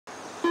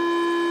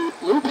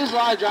Loop is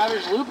live,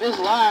 drivers. Loop is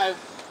live.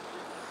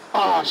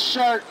 Oh,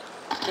 Shark.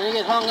 Gonna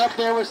get hung up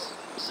there with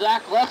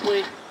Zach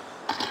Lepley.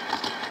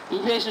 Be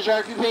patient,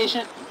 Shark. Be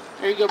patient.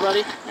 There you go,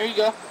 buddy. There you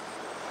go.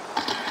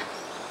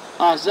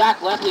 Oh, Zach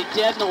Lepley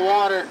dead in the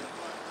water.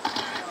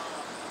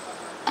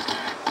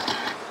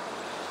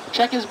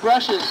 Check his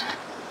brushes.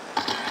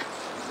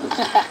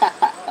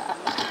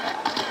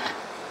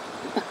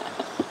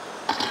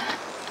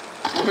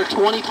 We're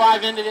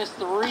 25 into this,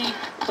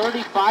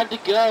 3:35 to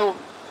go.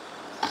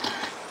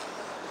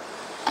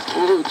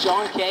 Ooh,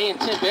 John Kay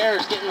and Tim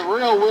Bears getting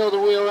real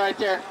wheel-to-wheel right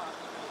there.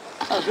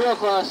 That was real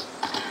close.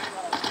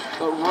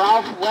 But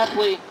Ralph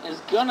Lepley is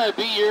going to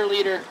be your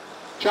leader,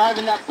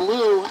 driving that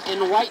blue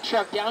and white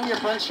truck down your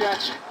front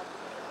stretch.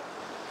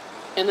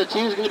 And the 2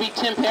 is going to be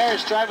Tim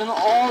Parrish driving the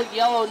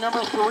all-yellow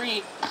number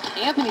 3.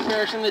 Anthony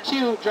Parrish in the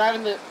 2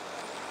 driving the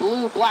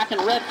blue, black,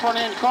 and red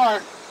front-end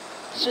car,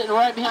 sitting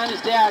right behind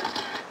his dad.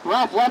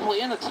 Ralph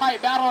Lepley in a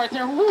tight battle right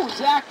there. Woo,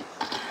 Zach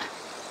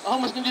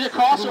almost going to do the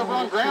crossover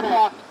on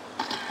Grandpa.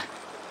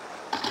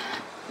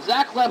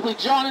 Zach Lepley,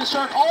 John, and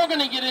Shark all going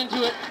to get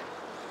into it.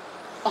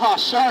 Oh,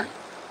 Shark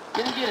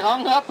going to get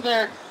hung up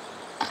there.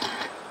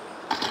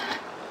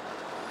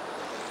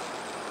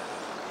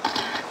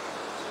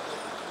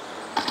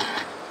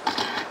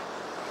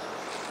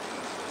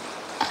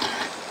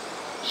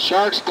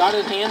 Shark's got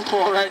his hand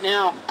full right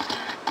now.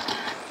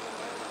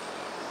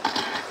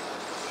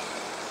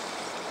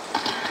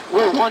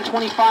 We're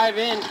 125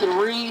 in,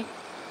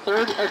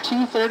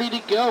 2:30 to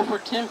go for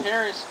Tim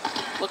Paris.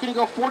 Looking to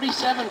go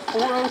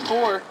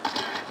 47.404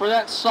 for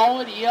that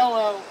solid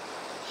yellow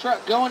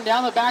truck going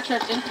down the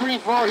backstretch in 3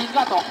 and 4. He's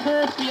got the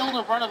whole field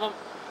in front of him.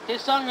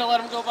 His son gonna let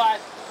him go by.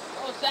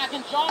 Oh, Zach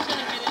and John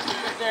gonna get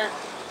into it there.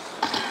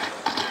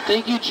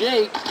 Thank you,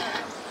 Jake.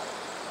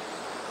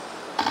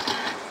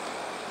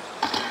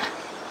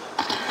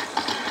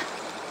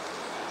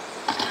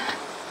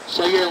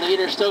 So your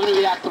leader still gonna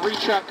be that 3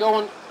 truck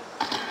going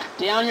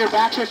down your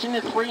backstretch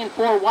into 3 and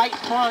 4. White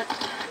front,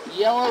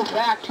 yellow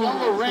back,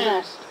 yellow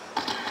rims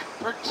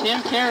for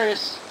Tim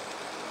Paris.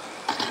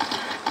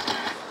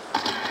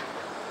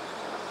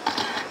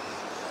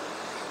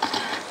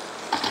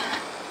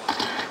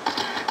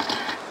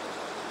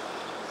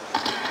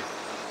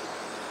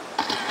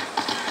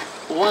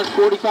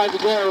 .145 to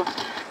go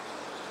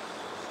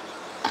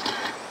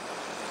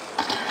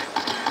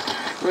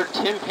for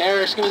Tim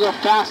Paris. Going to go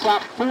fast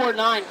lap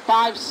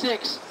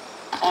 4.956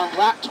 on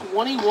lap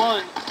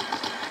 21.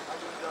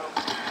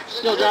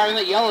 Still driving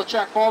that yellow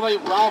truck,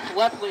 followed by Ralph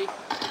Lepley.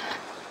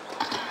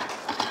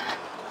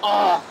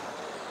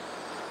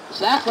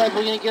 Zach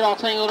Lepley going to get all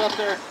tangled up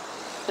there.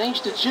 Thanks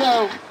to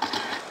Joe.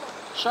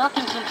 Shark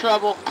in some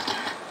trouble.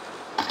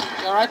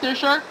 You all right there,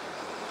 Shark?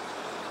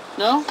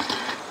 No?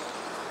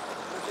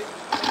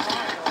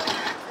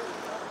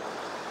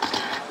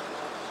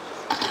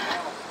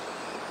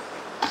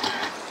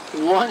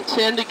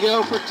 .110 to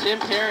go for Tim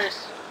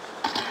Paris.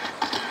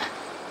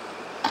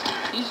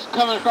 He's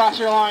coming across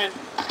your line.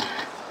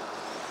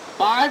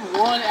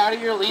 5-1 out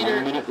of your leader.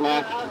 1 minute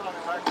left.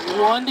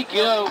 1 to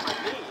go.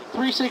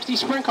 360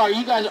 sprint car.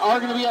 You guys are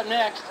going to be up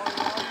next.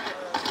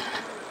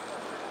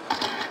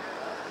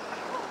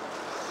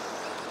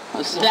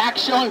 Zach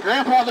showing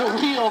Grandpa the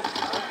wheel.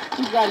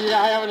 You guys are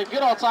having a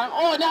good old time.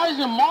 Oh, now he's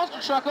going to monster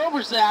truck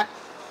over Zach.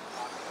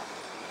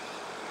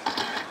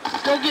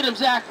 Go get him,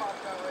 Zach.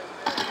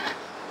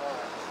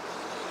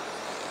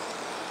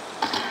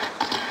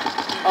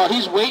 Oh,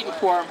 he's waiting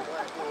for him.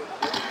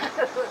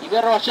 You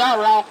better watch out,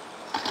 Ralph.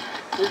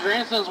 Your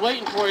grandson's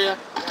waiting for you.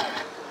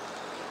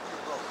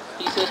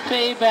 He says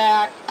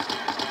payback.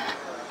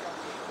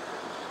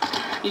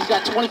 He's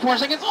got 24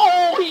 seconds.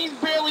 Oh, he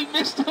barely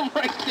missed him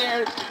right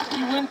there.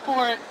 He went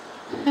for it.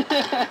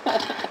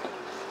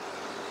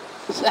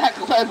 Zach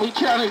Lepley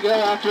trying to go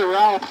after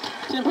Ralph.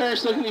 Tim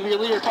Paris looking to be your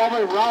leader,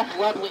 followed by Ralph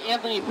Lepley,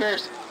 Anthony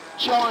Paris,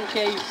 John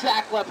Kay,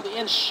 Zach Lepley,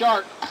 and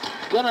Shark.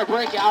 Gonna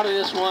break out of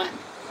this one.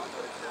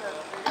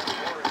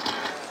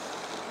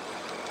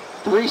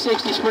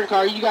 360 sprint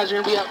car. You guys are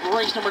going to be up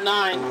race number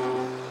 9.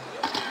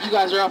 You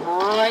guys are up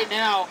right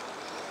now.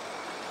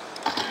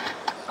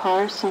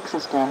 Car 6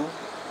 is done.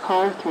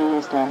 Car 3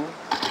 is done.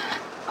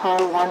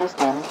 Car 1 is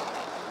done.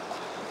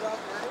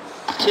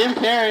 Tim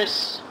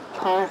Paris.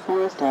 Car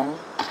 4 is done.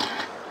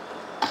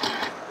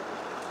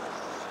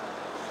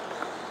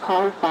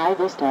 Car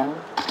 5 is done.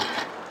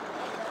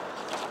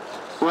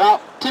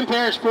 Tim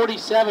Paris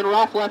 47,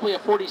 Ralph Lepley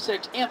at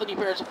 46, Anthony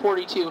Paris at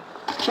 42,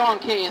 Sean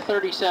Kay at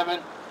 37,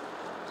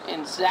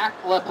 and Zach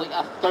Lepley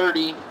at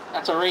 30.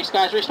 That's our race,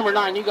 guys. Race number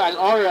 9. You guys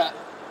are up.